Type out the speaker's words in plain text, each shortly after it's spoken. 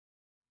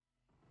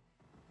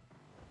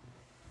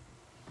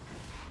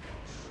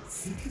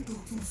Сэтгэл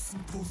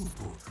тогтворсон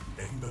тулгууд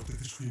дахин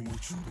давтагдчихгүй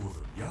мөчүүд бол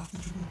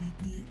яахав ч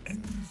бидний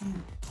амьдралын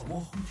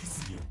томоохон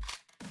хэсэг юм.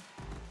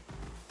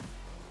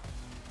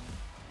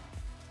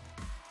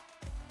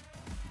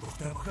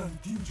 Тогтоохын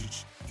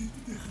дэмжиж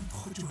тэднийхэн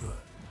тохиж өгөө.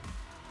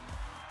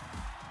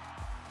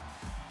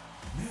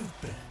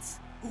 Нэрпэц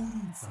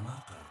өөрийн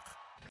замаа гарга.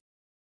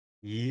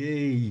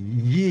 Yeah.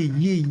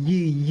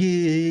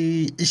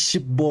 It's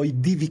your boy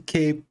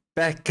DVK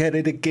back at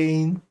it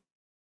again.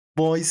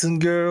 Boys and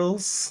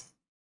girls.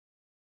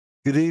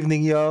 Good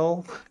evening,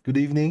 y'all. Good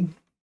evening.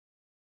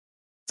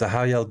 So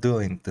how y'all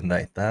doing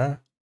tonight, huh?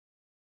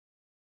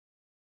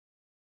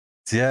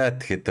 За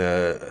тэгэхэд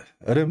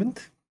өрөөмөнд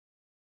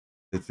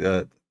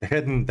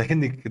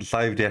дахин нэг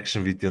live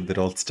reaction видеон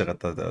дээр уулзж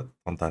байгаа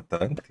тунтаатай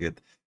байна.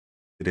 Тэгээд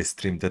тэр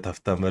стримдээ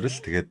тавтаа морил.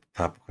 Тэгээд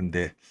та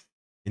бүхэндээ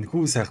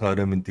энэхүү сайхан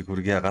өрөөмөндийг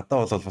хүргье.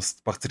 Гадаа бол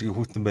бас баг зэргийн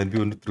хүүтэн байна. Би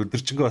өнөөдөр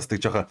өдөржингөө бас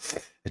тэг жоохон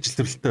ажил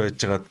төрөлтөй байж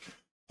байгаад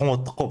тун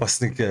удахгүй бас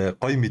нэг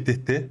гоё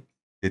мэдээтэй.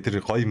 Тэгээд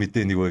тэр гоё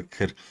мэдээ нэг вэ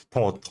гэхээр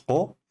тун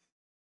удахгүй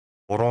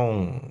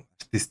 3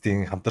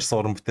 артистийн хамтарсан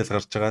уран бүтээл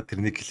гарч байгаа.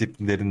 Тэрний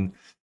клипэн дээр нь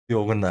би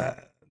уг нь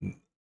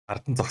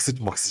ардан зогсож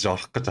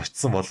орох гэж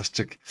очсон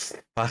боловч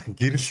баахан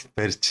гэрэл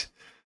барьж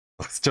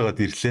зогсож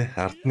байгаад ирлээ.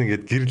 Ард нь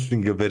ингээд гэрэл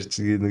ингээ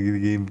барьж нэг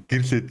юм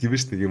гэрлээд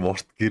гимш нэг юм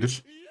урт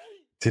гэрэл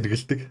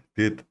цэргэлдэг.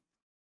 Тэгээд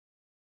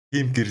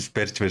ийм гэрэл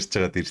барьж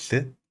байгаад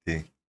ирлээ.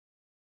 Тийм.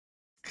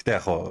 Гэтэ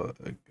яг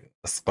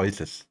бас гоё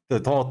л.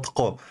 Тэгээд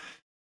тоодохгүй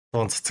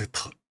тоон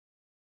цэцэгдэх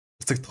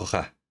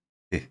хаа.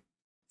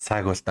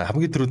 Цаг бол та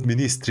хамгийн түрүүнд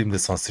миний стримдээ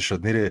сонсон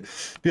шүү. Нэрээ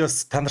би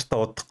бас та нартай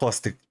удахгүй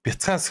бас тэг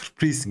бяцхан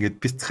сюрприз ингээд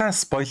бяцхан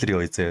спойлер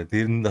яваа заяа.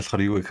 Тэр нь болохоор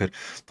юу гэхээр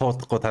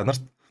туудахгүй та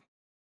нарт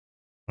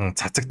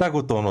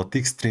цацагдаагүй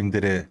дуунуудыг стрим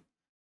дээрээ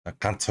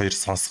ганц хоёр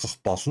сонсгох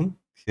болно.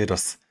 Тэгэхээр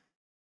бас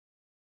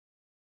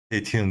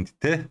тэнд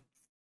те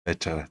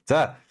байж байгаа.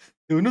 За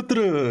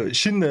өнөөдөр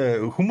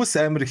шинэ хүмүүс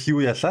амар их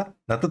юу яалаа?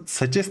 Надад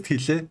suggest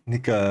хийлээ.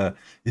 Нэг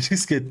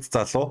Эркhes гээд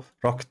залуу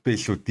Rocket Bay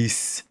илүү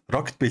ДИСС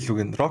Rocket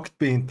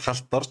Bay-ийн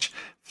талд орж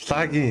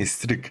FLA-гийн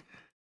эсрэг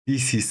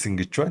ДИСС хийсэн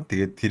гэж байна.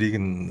 Тэгээд тэрийг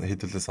нь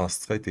хэдүүлээ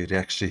сонсцгоё. Тэгээд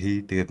reaction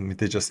хий. Тэгээд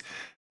мэдээж бас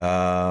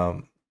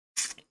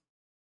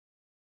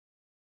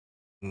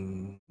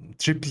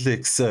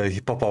XXX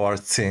Hip Hop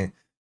Awards-ийн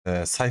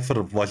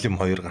Cypher Volume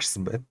 2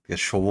 гарсан байна.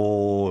 Тэгээд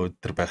шувуу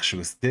өдр байх шиг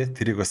үстэй.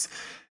 Тэрийг бас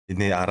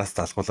энэ араас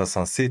залгуулаа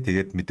сонсъё.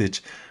 Тэгээд мэдээж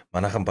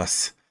манайхан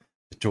бас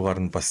жижиггаар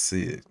нь бас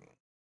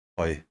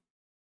гоё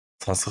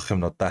сонсох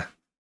юмнуудаа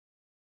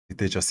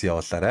мэдээж бас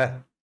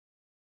явуулаарай.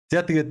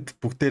 За тэгээд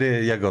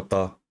бүгдээрээ яг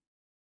одоо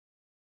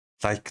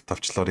лайк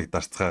товчлоорыг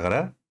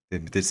дарцгаагаарай.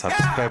 Тэгээд мэдээж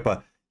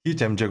subscribe хийж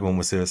амжаагүй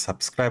хүмүүсээ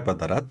subscribe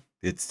дараад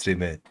тэгээд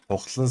стримээ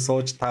тухлан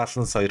сууж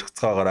таалан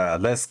сойрхцоогоорой.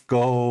 Let's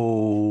go.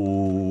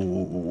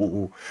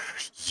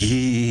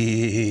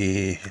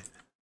 Yeah.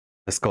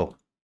 Let's go.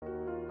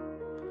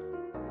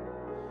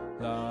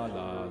 La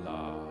la la.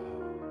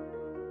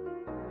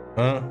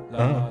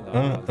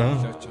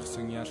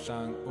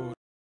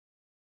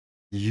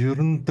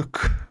 Ерөндөг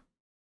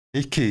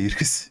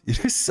Эркhes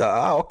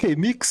окей,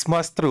 mix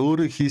master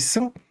өөрөө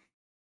хийсэн.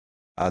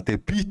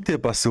 Тэгээ beat-ээ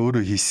бас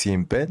өөрөө хийсэн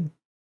юм байна.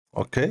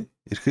 Окей.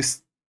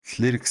 Erkhes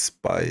lyrics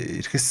by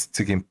Erkhes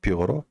цэг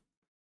MP3.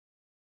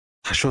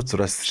 Хашуу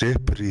зураас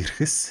rapper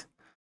Erkhes.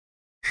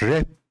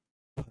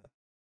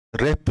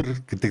 Rapper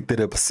гэдэг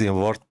дээрээ бас юм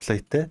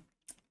wordplay-тэй.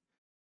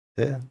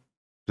 Тэ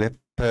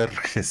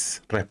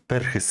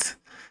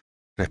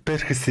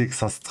Erkhes-ийг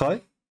сонсцгоё.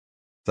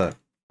 За.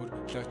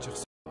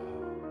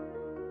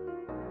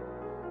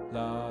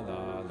 La la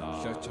la.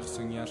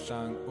 Лочсон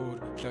ялан өөр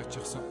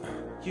лочсон.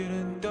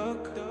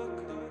 Ерөндөг.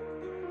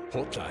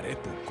 Хотлаа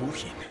рэп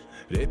гүрхийн.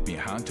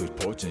 Рэпийн хаан төр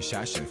поожин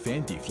шашин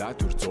Fendi flat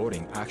төр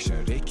зургийн action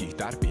Рекийг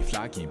дарби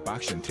флагийн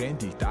багшин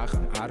тренди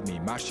даган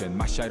army martian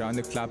маш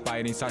ironic flap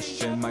байрын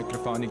сашин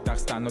микрофоныг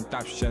дагстанууд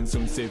давшин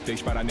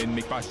сүмсэвдэгш баранын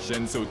миг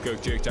башин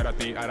сүтгэг чиг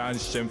чарати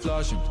араншин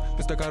флашин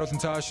бэстэ гаруулсан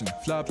цаашин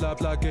фла бла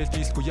бла гэл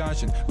диску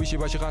яашин виши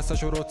башигасаа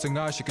шурууцсан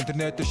ашиг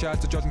интернетээр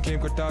шаалцаж олон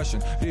Kim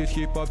Kardashian real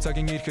hip hop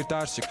цагийн ирэхээр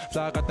даршиг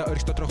фла гадна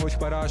өрх дотор хөлх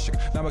бараашиг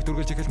намайг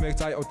дүргэлж эхэлмэг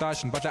зай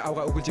удаашин бала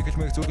авга үгэлж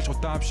эхэлмэг зүргэж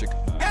удаамшиг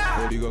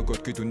өөрийгөө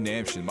гот гэдэг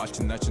нэмшин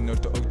малчин начин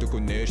өгдөг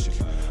үнэршил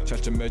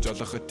шалчин мэж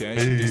олох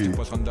attention дистик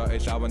болгондоо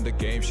элаван the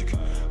game шиг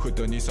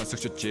хөдөөний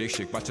сонсогчд жиг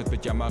шиг балчад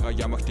бид ямаага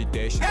ямагт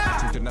дэш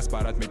интернэс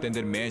бараад мэдэн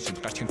дээр меншн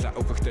гарч хэмлээ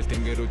өгөхтэй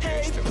тэнгэр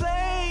үдээш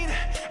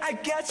I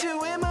got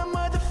you in my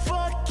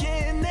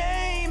motherfucking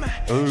name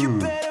You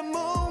better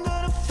move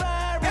on the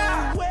fire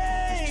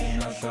away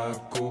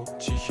Налаагүй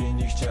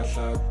чихэнийг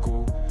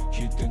чалаагүй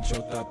хитэн ч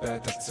удаа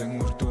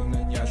байдалцсан өртөн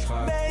нь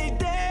ялгаагүй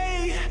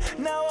Mayday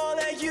Now all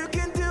that you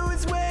can do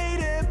is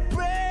wait and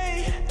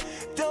pray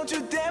Don't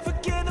you dare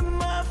forget the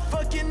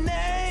motherfucking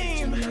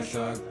name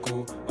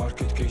Налаагүй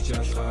оркид гэж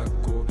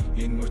ялгаагүй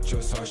энэ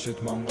мөчөөс хашид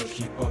Монгол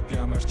хип хоп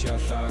ямар ч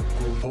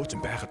ялаагүй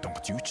Хуучин байхад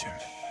донгоц юу ч юм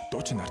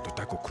Дуучин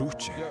ардуудаагүй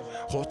крүүчин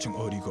Хуучин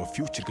өөрийгөө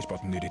future гэж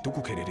бодно нэрээ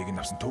дүүгүй карьерийг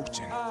авсан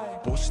төвчин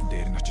Буулсан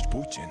дээр нь очиж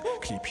бүүчин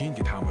Клип хийн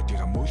гэд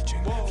хаамуудыгаа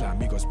мүүлчин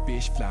Flamingos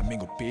биш,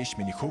 flamingo биш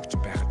Миний хөгжин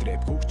байхад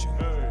рэп хөгжин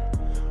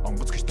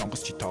Онгоц гэж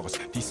донгоц чи тоогоос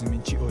дийсэн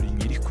минь чи өөрийн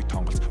ирэхгүй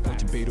тонголц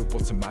Путин бэрүү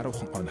буулсан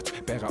маруухан онот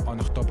байгаа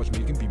онохдоо бол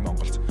мэрэгэн би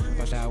Монголц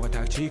Балаава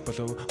тагчиг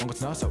болов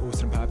онгоцноосоо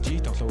үүсрэн PUBG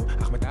тоглов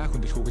Ахмад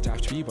хөндлөхүү гэж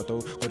авч би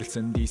болов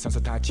гурилсан ди сонсо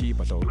та чи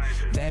болов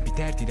Лаби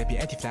таарти лаби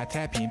anti-flat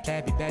trapping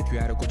Плаби bad kui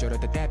арга гожороо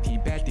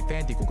таапин bad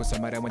defending Гуко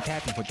самараа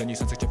tapping Фолоны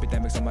сонсогч би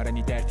дамаг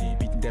самараны дайрти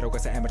Бидэн дээр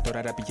угаасаа амар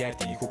дураараа би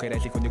ярти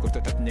Хүүхэрэлийг хүнийг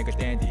өртөө татна яг л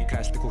дэнди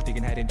Крашлт хүүхдийг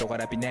нь харин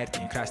дугаараа би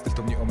найрти Крашлт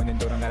төмний өмнө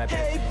дурангараа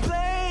Hey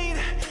plane,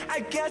 I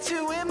got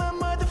you in my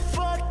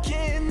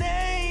motherfucking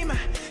name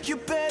You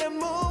better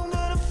move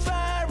not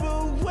far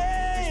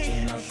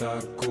away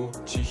Налаагүй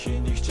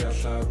чихэнийг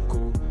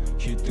чалаагүй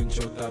хідэн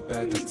ч удаа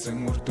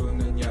байдалцсан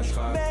үрдүн нь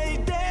ялгаа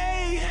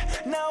Mayday,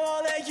 now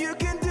all that you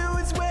can do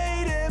is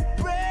wait and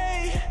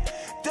pray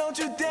Don't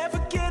you dare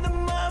forget the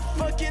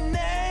motherfucking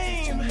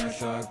name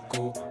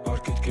Налаагүй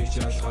оркид гэж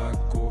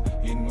ялгаагүй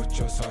энэ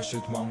мөчөөс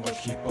хашид Монгол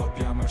хипхоп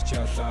ямар ч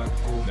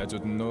ялаагүй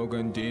Найзууд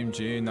нөгөн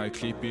дэмжин ай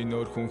клипийн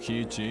өөр хүн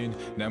хийж ийн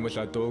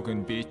намла дууг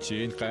нь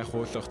бичийн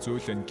гайхуулах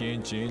зүйл нь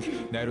гинжин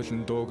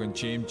найруулан дууг нь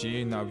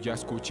чимжин ав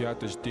ясгүй ч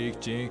ядаж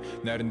дигжин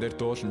наран дээр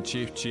дуулан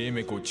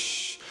чивчимээгүү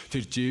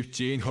тэр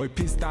живжин хой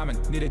пистаман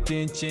нэрэ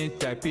дэнчин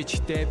та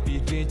бичтэй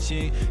би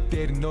дэнчин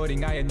дээр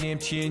нөрийн аяа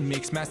нэмчин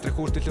микс мастер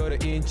хүртэл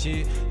өөрөө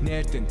инчи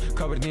нэрдэн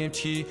cover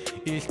нэмчи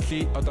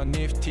илтли одоо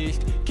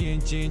нэвтилт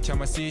гинжин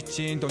чамаас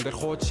ичин дундэр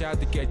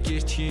хуучаад гээд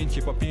гэрчхийн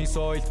хипхопын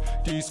соёл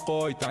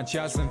дисгой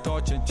танчаалсан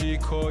тоочен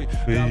тик хой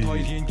раунд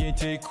хоёр хингийн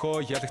тик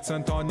хой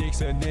ялгцсан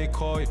тоникс нэг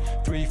хой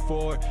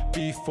 3-4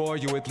 before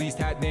you at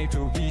least had name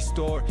to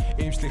restore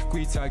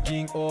имжлэхгүй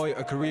цагийн ой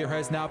a career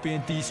has now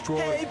been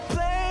destroyed Hey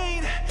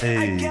plane,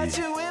 I got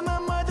you in my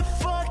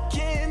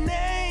motherfucking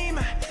name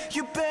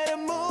You better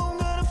move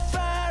not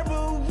far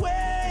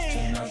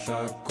away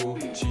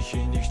Налаагүй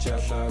чихэнийг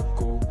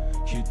чалаагүй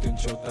хідэн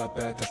ч удаа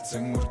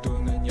байдалцсан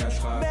үрдүн нь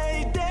ялгаа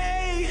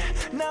Mayday,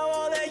 now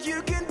all that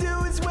you can do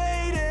is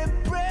wait and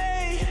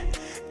pray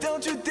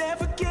Don't you dare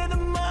forget the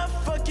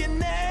motherfucking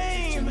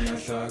name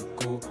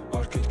Налаагүй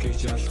оркид гэж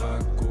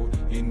ялгаагүй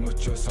энэ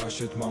мөчөөс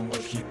хашид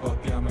Монгол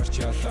хипхоп ямар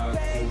ч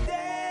ялаагүй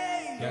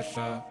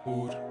Ялаа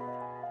үр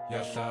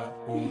ялаа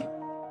үр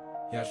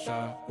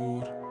ялаа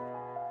үр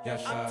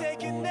ялаа I'm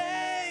taking үр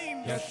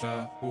names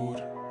ялаа үр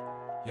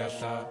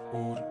ялаа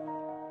үр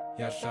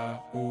ялаа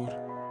үр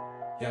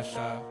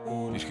ялаа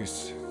үр Эркhes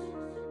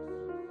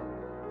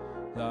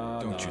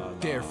Don't you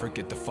dare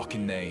forget the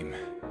fucking name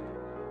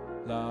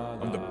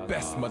I'm the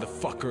best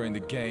motherfucker in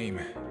the game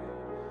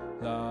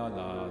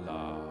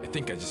I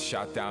think I just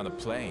shot down a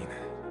plane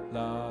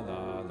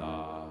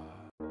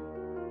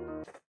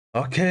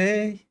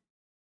Окей.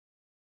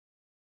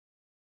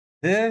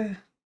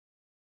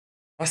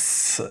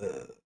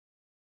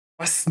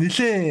 Бас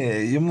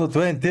нилээ юмнууд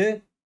байна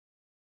те.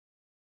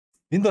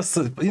 Энд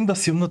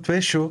бас юмнууд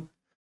байна шүү.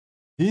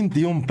 Энд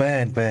юм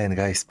байна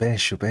guys, байна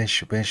шүү.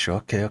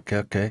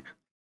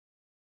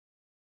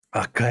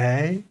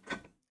 Окей.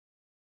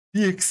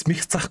 DX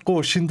мих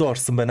захгүй шинд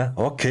орсон байна.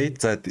 Окей.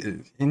 За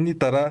энэний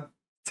дараа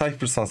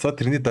Cypher сонсоо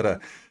тэрний дараа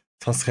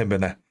сонсох юм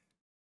байна.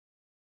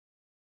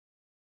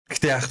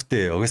 Гэтэ яах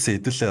вэ? Угаасаа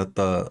хэдүүлээ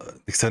одоо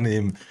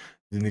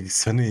нэг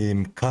сони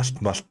юм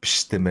калт малт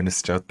биштэй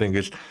манайс ч одоо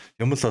ингээл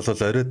юм л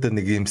болол оройдоо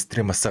нэг юм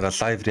стрим асаага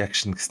лайв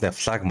реакшн гэснээр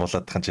флаг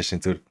муулаад хаан чашин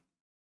зүгээр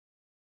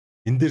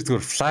энэ дээр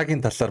зүгээр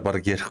флагийн талаар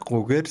баг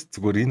ярихгүйгээр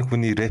зүгээр энэ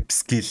хүний рэп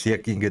скил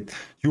яг ингээд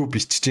юу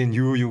бичиж гин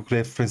юу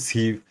референс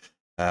хийв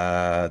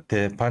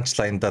тэ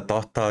панчлайнда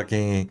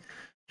дотагийн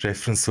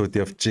референсүүд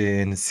явж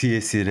гин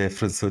CS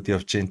референсүүд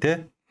явж гин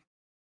тэ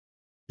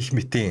их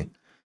мэтийн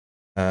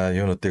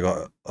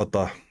юунуудыг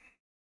одоо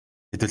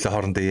хэдүүлээ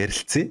хоорондоо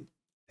ярилцъя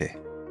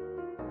тэ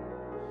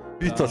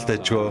бит бол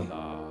дэжгөө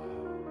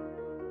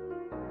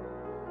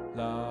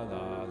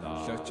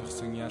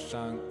лочихсон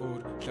ялан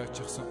өөр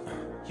лочихсон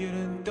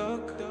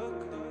ерөндөг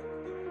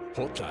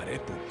хотлаарэ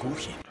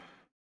бүгүүхийн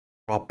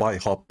бай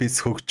хоббис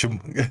хөгжим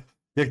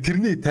яг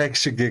тэрний таг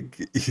шиг яг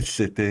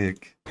ихэллээ тэ яг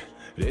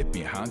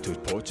Рэпийн хантур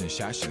поожин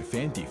шашин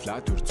фенди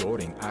флатур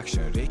зорин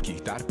акшн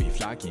рэкийг дарби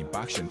флагийн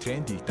багшин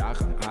тренди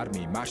дахан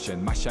арми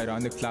маршин маш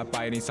ironic флаг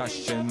байрын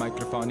сашин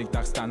микрофоныг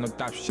дагстанууд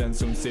давшин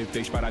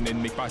сүмсэвдэж баранын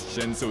миг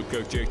башин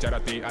сүтгэгчийг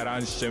жарати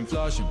араншин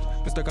флашин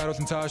бэстэ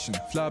гаруулсан цаашин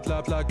фла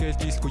бла бла гэл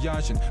диску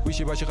яашин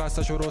виши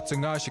башигасаа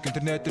шуруутсан ашиг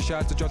интернетээр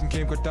шаалцаж олон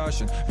Kim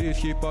Kardashian real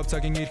hip hop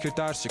цагийн ирэхэр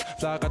даршиг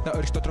флагадна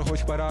өргөж дотроо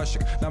хөлөх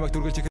бараашиг намайг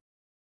дүргэлж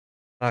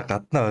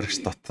гадна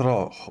өргөж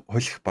дотроо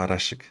хөлөх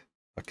бараашиг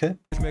окей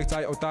мэг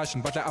цай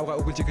удаашин бала авга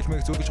үгэлж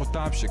эхэлмэг зүргэж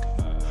удаам шиг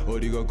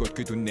өөрийгөө гот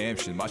гэд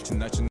үнэмшин малчин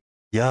наачин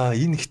яа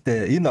энэ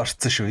ихтэй энэ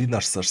орсон шүү энэ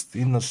орсон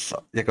энэ бол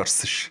яг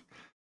орсон ш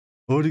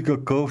өөрийгөө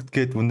гот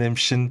гэд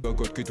үнэмшин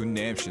гот гэд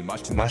үнэмшин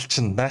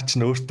малчин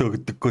наачин өөртөө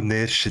гэдэггүй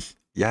нээршил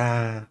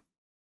яа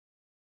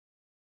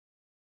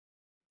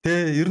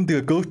тэ ер нь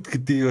тэгээ гот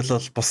гэдгийг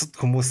бол бусад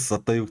хүмүүс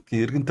одоо юу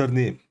гэдгийг эргэн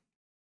тойрны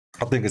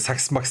одоо ингээ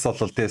сакс макс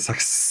бол тэ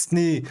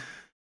саксны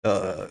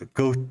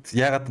goat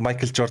ягаад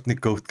Майкл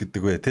Жорданыг goat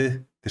гэдэг вэ те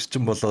тэр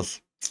чин болол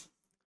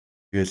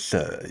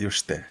тэгэл юу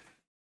штэ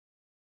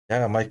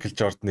Яга Майкл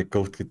Жорданыг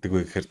GOAT гэдэг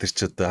вэ гэхээр тэр ч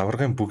одоо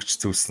аваргын бүгж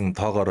зүйлсэн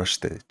тоогоор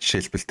штэ.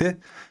 Жишээлбэл те.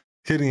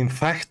 Тэгэхээр энэ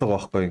факт байгаа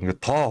байхгүй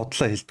ингээд тоо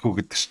худлаа хэлдэггүй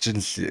гэдэг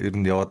чинь л ер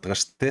нь яваад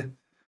байгаа штэ те.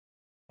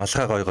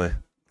 Малгай гой.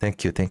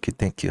 Thank you.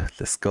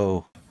 Let's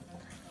go.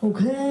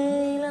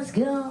 Okay, let's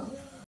go.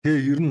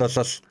 Тэгээ ер нь бол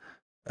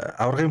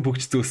аваргын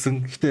бүгж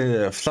зүйлсэн.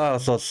 Гэтэ FLA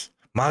бол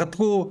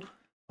магадгүй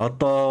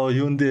одоо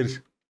юун дээр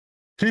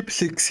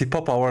XXX Hip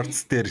Hop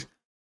Awards дээр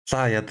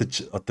FLA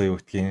ядаж одоо юу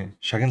гэдгийг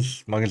шагнал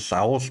магнал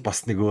авал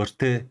бас нэг өөр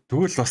те.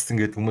 Тэгвэл бас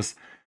ингээд хүмүүс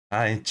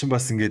эн чинь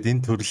бас ингээд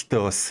энэ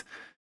төрөлтөө бас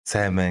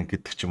сайн мэн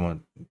гэдэг ч юм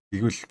уу.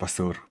 Игвэл бас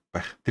өөр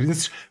байх.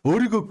 Тэрнээс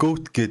өөрийгөө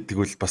GOAT гэдэг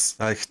бол бас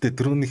ихтэй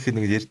түрүүнийх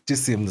нэг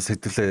ярьжсэн юмнаас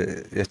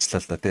хэдүүлээ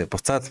яачлаа л да тий.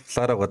 Буцаад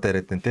FLA-раа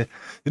дайраад байна тий.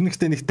 Ер нь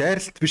ихтэй нэг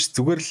дайралт биш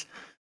зүгээр л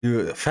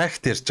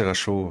факт ярьж байгаа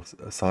шүү.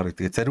 Sorry.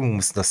 Тэгээ зарим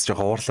хүмүүс нас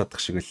жоохон уурлаад их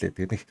шиг үлээ.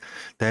 Тэгээ нэг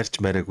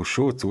дайрч мараагүй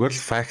шүү. Зүгээр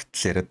л факт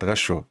л яриад байгаа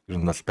шүү. Ер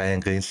нь бол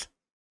байнгын л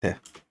тий.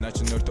 Наач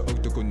нөртөө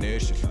өгдөггүй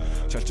нэршил.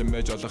 Шалчин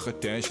мэж олох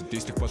attention.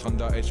 Дислэх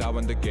болгондоо I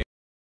love the game.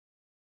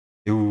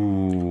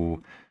 Юу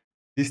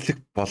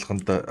дислэх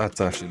болгондоо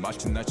за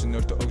Малчин наач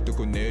нөртөө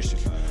өгдөггүй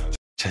нэршил.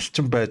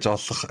 шалчин байж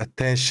олох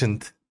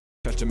attention.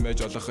 Шалчин мэж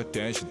олох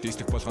attention.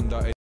 Дислэх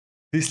болгондоо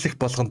Дислэх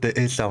болгондоо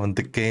love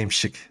the game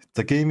шиг.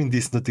 За гейминг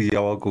диснүүдийг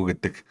яваагүй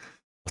гэдэг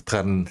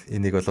утгаар нь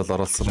энийг бол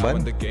оруулсан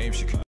байна.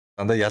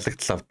 Дандаа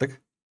ялагдтал авдаг.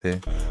 Тий.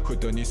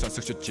 Хөдөөний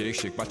сонсогчд жиг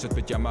шиг балчад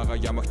бид ямаага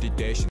ямагт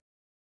дэш.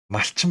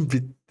 Малчин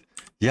бид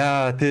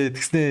яа тий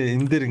тэгснэ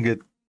энэ дээр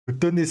ингээд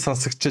хөдөөний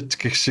сонсогчд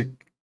гэх шиг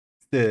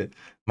тий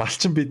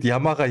малчин бид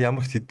ямаага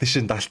ямагт хэдэн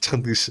шин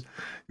далчхан гэж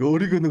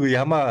өөрийгөө нөгөө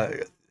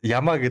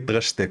ямаа гэдэг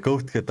байгаа штэ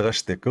GOAT гэдэг байгаа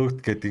штэ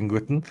GOAT гэдэг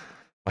ингүүт нь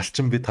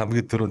малчин бид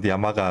хамгийн түрүүнд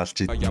ямаага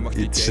алж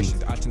идсэн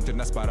алчин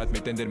тэрнаас бараад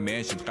мэдэн дээр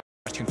меншн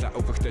гарчхинлаа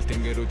өгөхтэй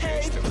тэнгэрүүд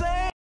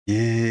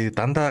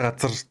дандаа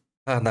газар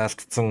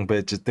наалтцсан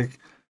байж идэг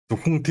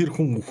зөвхөн тэр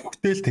хүн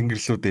өгөхтэй л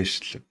тэнгэрлүү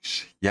дэшлээ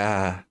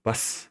яа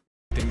бас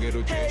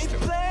тэнгэрүүд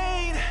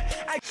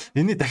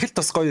энэ дахилт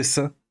бас гоё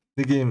байсан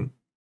нэг юм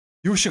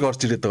юу шиг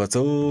орж ирээд байгаа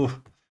зөө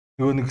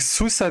нөгөө нэг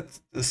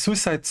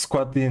Suicide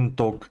Squad-ийн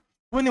дуг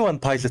 21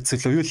 Pilots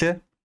илүү юу лээ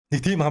нэг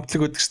тийм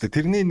хамтлаг байдаг штэ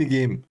тэрний нэг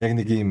юм яг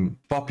нэг юм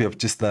pop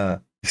явж ирсэн аа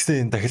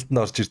тэгсэн энэ дахилт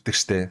нь орж ирдэг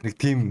штэ нэг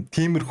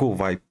тиймэрхүү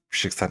vibe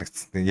шиг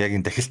санагдсан яг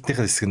энэ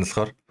дахилтныхаа хэсэг нь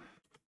болохоор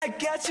I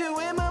got you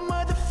in my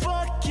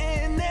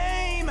motherfucking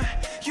name.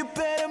 You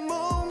better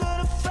move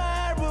on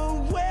far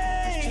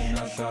away.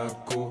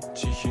 Налаагүй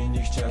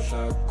чихэнийг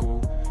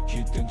чалаагүй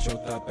хитэн ч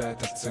удаа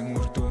байдалцсан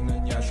өртөө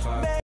нь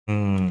ялгаа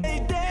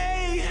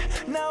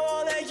Now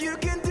all that you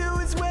can do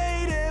is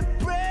wait and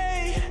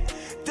pray.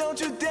 Don't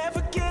you dare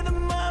forget the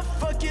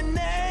motherfucking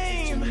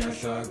name.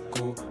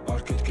 Налаагүй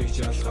оркидгийг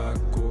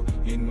ялгаагүй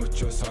энэ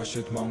учраас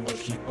хашид Монгол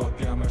хипхоп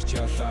ямар ч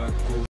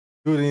ялаагүй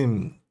өөр юм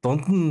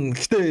дунд нь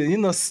гэхдээ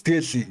энэ бас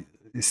тэгэл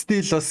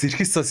стил бас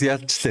Эркhes бас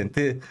ялжлаа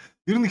тий.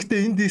 Ер нь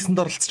гэхдээ энэ дийсэнд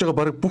оролцож байгаа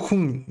баг бүх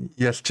хүн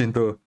ялж байна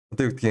дөө.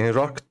 Одоо юу гэдгийг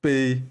Rocket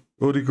Bay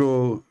өөрийгөө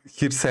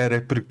хэр сайн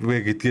рэпер вэ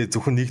гэдгээ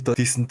зөвхөн нэг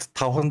дийсэнд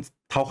 5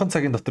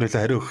 цагийн дотор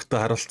илүү хариу өгөхтэй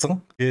харуулсан.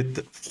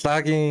 Тэгээд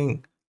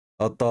FLA-гийн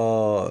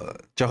одоо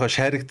жоохон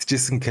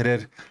шааригдчихсэн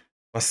карьер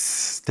бас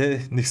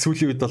тий нэг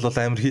сүүлийн үед бол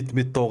амар хит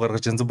мэд дуу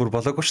гаргаж янз бүр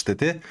болоогүй шүү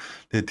дээ тий.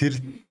 Тэгээд тэр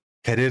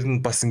карьер нь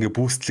бас ингээ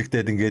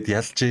бүүстлэгдээд ингээд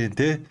ялж гин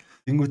тий.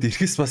 Тэнгүүд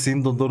Эркhes бас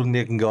энэ дундуур нь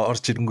яг ингээ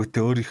орж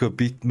ирэнгүүтээ өөрийнхөө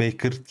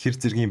битмейкер, хэр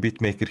зэргийн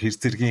битмейкер, хэр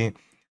зэргийн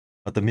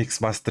одоо микс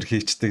мастер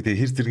хийчдэг, тэгээ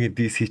хэр зэргийн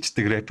дис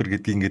хийчдэг рэпер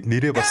гэдгийг ингээд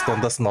нэрээ бас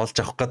дундаас нь олж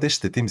авах гэдэг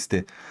шүү дээ, тийм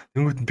үстэй.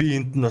 Тэнгүүд би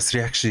энд нь бас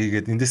реакшн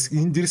хийгээд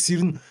энэ дэрс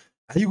ер нь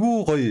айгүй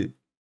гоё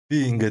би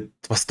ингээд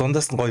бас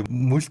дундаас нь гоё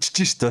мүлжиж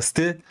шүү дээ бас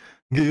тий.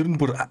 Ингээ ер нь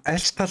бүр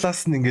альч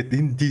талаас нь ингээд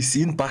энэ дис,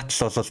 энэ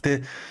батл болол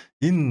тий.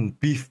 Энэ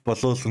биф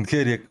болол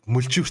үнэхээр яг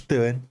мүлжүүртэй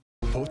байна.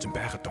 Пуучин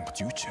байхад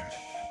донгоц юу ч юм.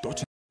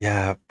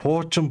 Яа,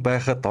 пуучин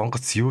байхад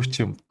донгоц юу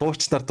ч юм.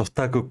 Дуучнаар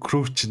дутаагүй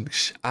крүүч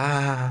гэж.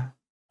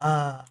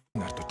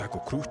 Нар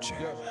дутаагүй крүүч.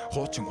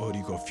 Хуучин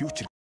өөрийгөө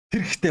future.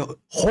 Тэр ихтэй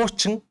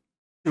хуучин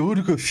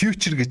өөрийгөө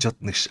future гэж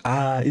бодно гэж.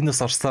 Энэ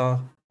бас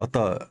орсон.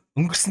 Одоо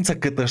өнгөрсөн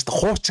цаг гэдэг байгаа шүү дээ.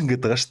 Хуучин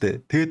гэдэг байгаа шүү дээ.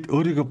 Тэгэд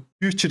өөрийгөө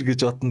future гэж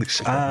бодно гэж.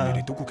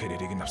 Нэрээ дүүгүй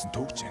карьерийг нь авсан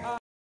төгж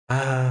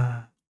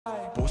байна.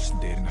 Буусан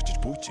дээр нь очиж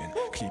бүүж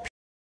байна.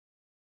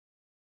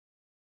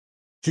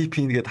 Клип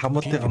ингээд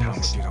хамаатай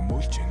муулж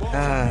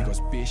байна.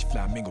 Because биш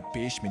flamingo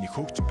биш миний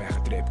хөгжин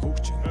байхад рэп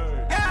хөгжин.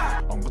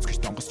 Онгоц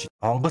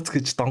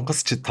гэж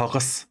донгос чи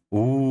тогос.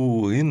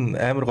 Энэ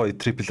амар гоё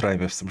triple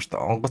rhyme явсан шүү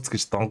дээ. Онгоц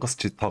гэж донгос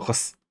чи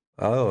тогос.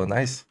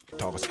 Nice.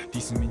 Тогос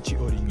дийсэн минь чи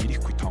өөрийн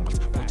ирэхгүй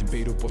тонголц. Буучин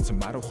бэрүү буусан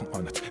маруухан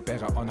онот.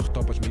 Бага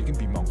онохтой бол мэрэгэн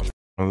би Монгол.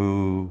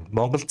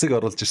 Монголцыг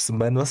оруулж ирсэн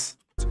байна бас.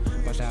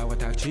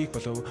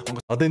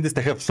 Одоо эндээс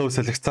дахиад flow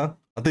солигцсан.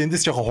 Одоо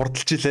эндээс жоохон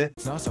хурдалж илээ.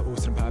 Наса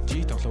үүсрэн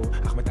PUBG тоглоо.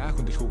 Ахмад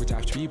хөндлөхүү гэж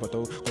авч би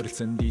болов.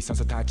 Гурилсан ди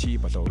сонсо та чи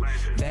болов.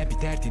 Ляби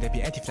тарти да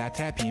би anti-flat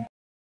trap-ийн.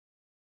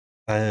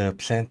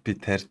 Plant би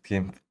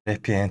тарти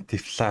рэпи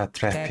anti-flat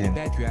trap-ийн.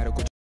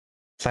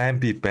 Plan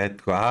би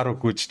байдгүй аруу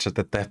гүйж ч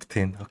одоо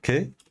dapt-ийн.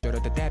 Окей. Жороо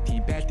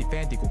dapt-ийн бэлти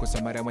фэнди гуко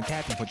самараа мөн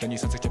тапин фотоны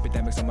сонсогч би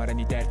дамаг самараа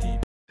ни дарти.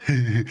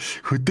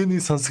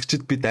 Хөдөөний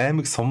сонсогчид бид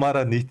аймаг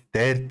сумаараа нийт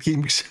дайрдаг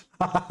юм гэж.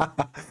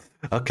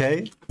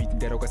 Окей. Бидэн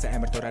дээр угаасаа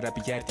амар дураараа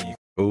би ярьдаг.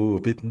 Оо,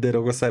 бидэн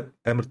дээр угаасаа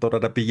амар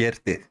дураараа би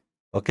ярьдаг.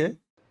 Окей.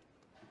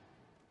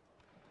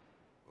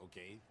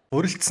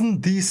 Урилцсан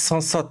ДИСС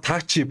сонсоод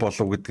таачи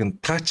болов гэдэг нь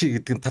таачи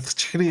гэдэг нь татах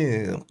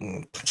чихрийн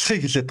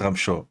талхыг хэлээд байгаа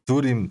юм шүү.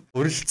 Зүгээр юм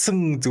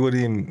урилцсан зүгээр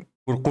юм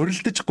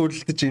гурилдаж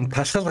юм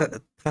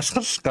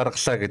талхал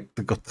гаргалаа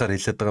гэдэг утгаар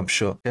хэлээд байгаа юм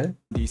шүү.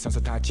 ДИСС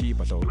сонсоод таачи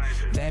болов.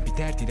 Лаби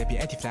дайрти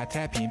лаби антифла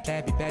трапин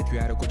лаби бад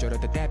хуяра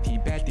гожороо дапин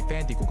бал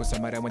дифенди гуго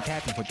самара мон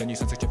тапин фотоны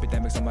сонсогч бид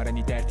амиг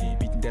самараны дайрти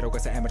бидэн дээр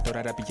угаасаа амар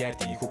дураараа би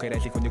ярьдаг. Хүүхээр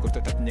алийг хүнийг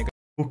өөртөө татна яг.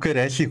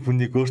 Хүүхээр алийг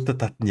хүнийг өөртөө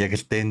татна яг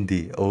л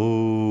дэнди.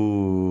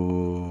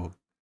 Оо.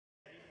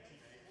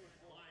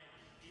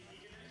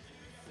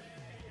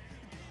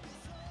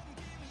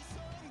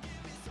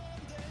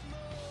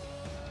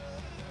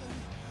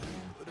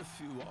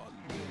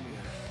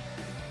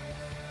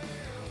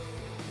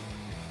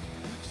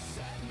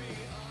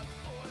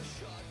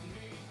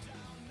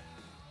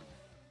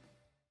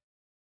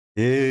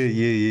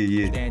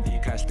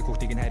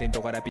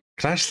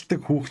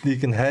 Крашлдаг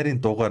хүүхнийг нь хайрын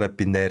дугаараа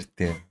би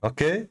найрдیں۔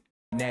 Окей?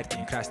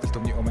 Найрдیں крашлдаг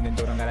төмний өмнө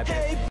дурангараа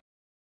бай.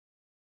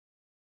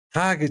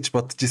 Та гэж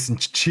бодож исэн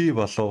чи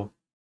болов.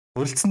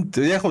 Гурилдсан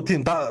яг уу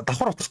тийм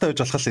давхар утгатай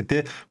байж болох л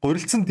тий.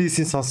 Гурилдсан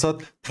ДИСС-ийн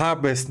сонсоод та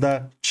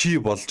байснаа чи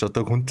болж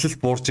одоо хүндлэл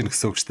буурж ийн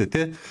гэсэн үг шүү дээ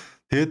тий.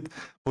 Тэгэд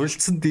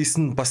гурилдсан ДИСС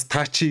нь бас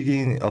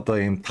таачигийн одоо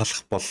ийм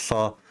талах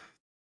боллоо.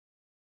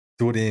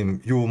 Зүгээр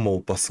ийм юу муу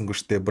босонгүй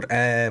шүү дээ. Бүр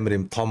амар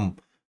ийм том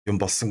юм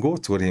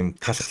болсонгүй зүгээр юм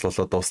талах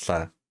болоо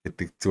дууслаа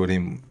гэдэг зүгээр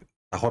юм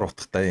давхар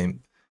утгатай юм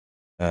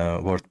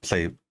word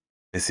play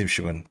байсан юм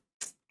шиг байна.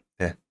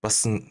 Тэ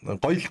бас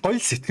гоё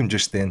сэтгэмж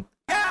штэ.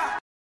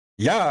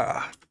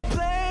 Yeah.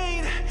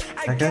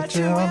 I got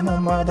you on my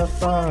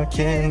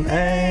motherfucking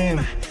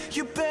aim.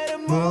 You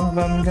better move,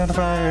 I'm gonna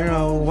fire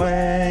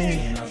away.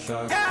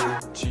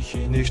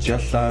 Чихэнийг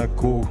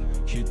жалаагүй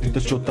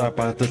хэдэн ч удаа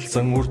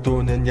бадалсан үр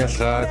дүн нь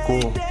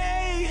ялгаагүй.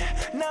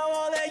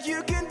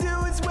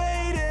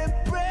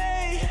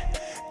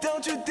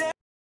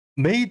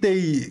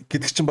 Mayday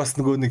гэдэг чинь бас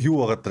нөгөө нэг юу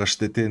байгаад байгаа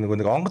шүү дээ тий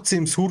нөгөө нэг онгоц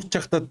юм сүрж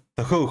явахдаа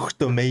дохио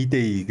өгөхдөө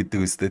Mayday гэдэг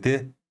үстэй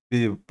тий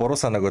би буруу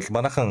санааг бол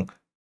манайхан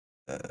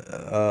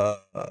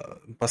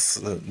бас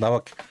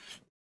наваг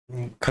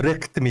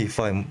correct me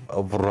if I'm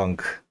wrong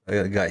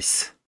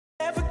guys.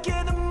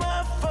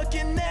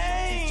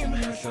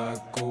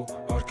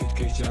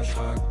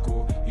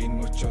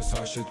 Энэ учраас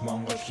хашид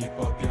Монгол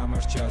хипхоп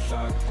ямар ч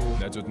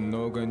ялаагүй. Найзууд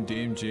нөгөн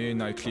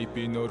дэмжин, ай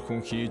клипийн өөр хүн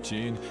хийж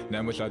ийн.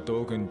 Намла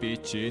дууг нь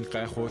бичийн,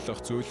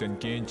 гайхуулах зүйл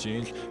нь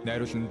гинжин.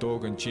 Найруулан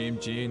дууг нь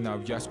чимжин,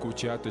 ав ясгүй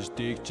ядаж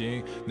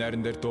дигжин.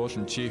 Наран дээр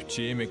дуулан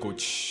чивчимээгүй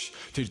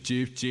тэр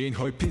живжин.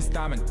 Хой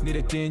пистаман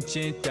нэрэ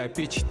дэнчин, та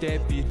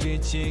бичтэй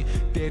бидэнчин.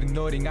 Тэр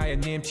нөрийн ая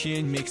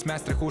нэмчин, микс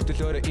мастер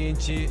хүртэл өөрөө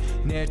инчи.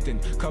 Нэрдэн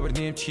cover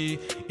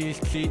нэмчи,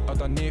 илтгэли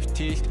одоо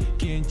нэвтилт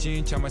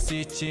гинжин чамаас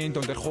ичин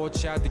дундэр хууд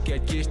шаадаг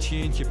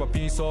гэрчхийн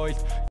хипхопын соёл.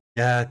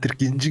 Яа тэр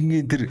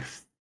гинжингийн тэр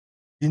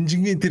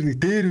нэг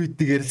дээр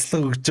үйдэг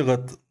ярилцлага өгж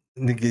байгаад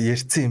нэг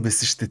ярьсан юм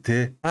байсан шүү дээ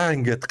тий.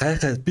 Ингээд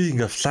гайхаад би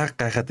ингээд флаг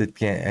гайхаад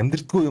байдгийн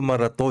амьдрдгүй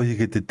юмараа дуу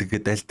хийгээд байдаг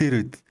гэд аль дээр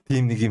үед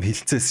тийм нэг юм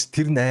хилцээс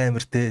тэр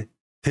амар тий.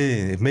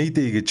 Тий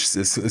Mayday гэж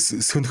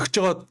сөнөхж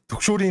байгаа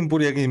төгшүүрийн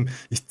бүр яг юм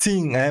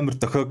эцсийн амар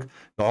дохиог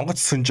онгоц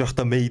сөнж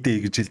явахдаа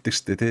Mayday гэж хэлдэг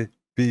шүү дээ тий.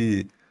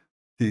 Би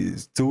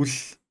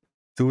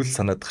зөвл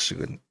санаадах шиг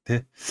байна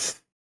тий.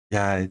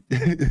 Яа.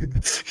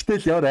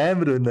 Гэтэл яар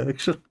амар байна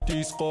гэж.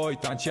 Дис гой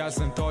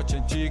танчаасан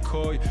тоочен тик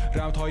хой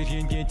раунд 2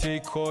 хингийн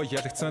тик хой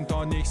ялгцсан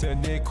тоникс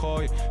нэг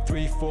хой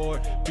 3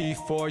 4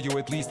 before you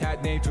at least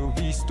had name to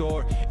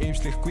restore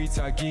имслэхгүй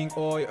цагийн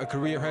ой a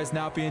career has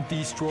now been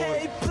destroyed.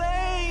 Hey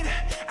plane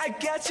I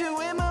got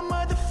you in my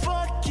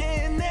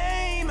motherfucking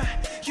name.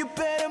 You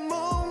better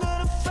move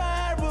gonna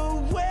fire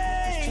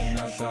away.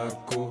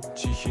 Чиналаагүй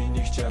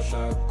чихэнийг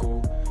жалаагүй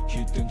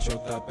хитэн ч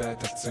удаа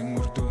байдалцсан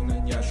үр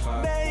дүн нь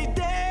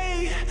ялгаагүй.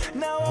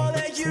 Now all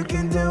that you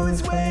can do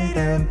is wait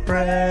and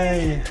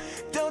pray.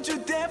 Don't you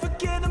dare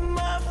forget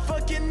my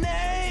fucking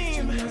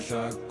name.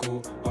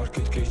 Ялаагүй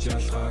оркид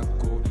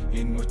ялгаагүй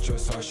энэ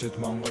учраас хашид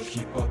Монгол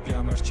хипхоп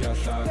ямар ч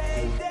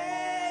ялаагүй.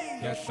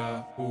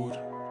 Ялаа үр.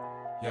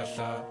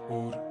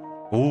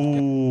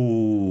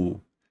 Оо.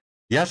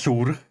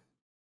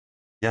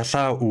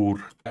 Ялаа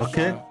үр.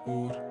 Окей.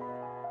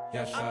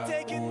 Ялаа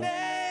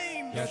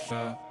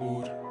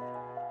үр.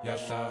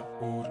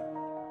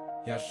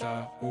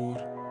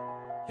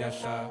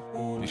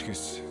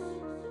 Эркhes.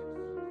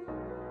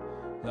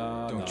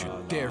 Don't you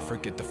dare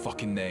forget the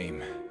fucking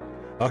name.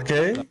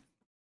 Окей.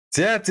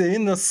 За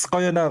энэ бас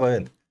гоё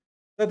наа.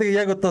 Тэгээ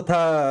яг одоо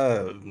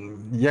та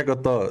яг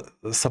одоо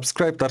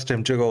subscribe дарж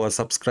хэмжээгөө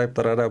subscribe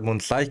дараарай мөн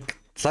лайк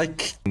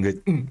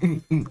ингээд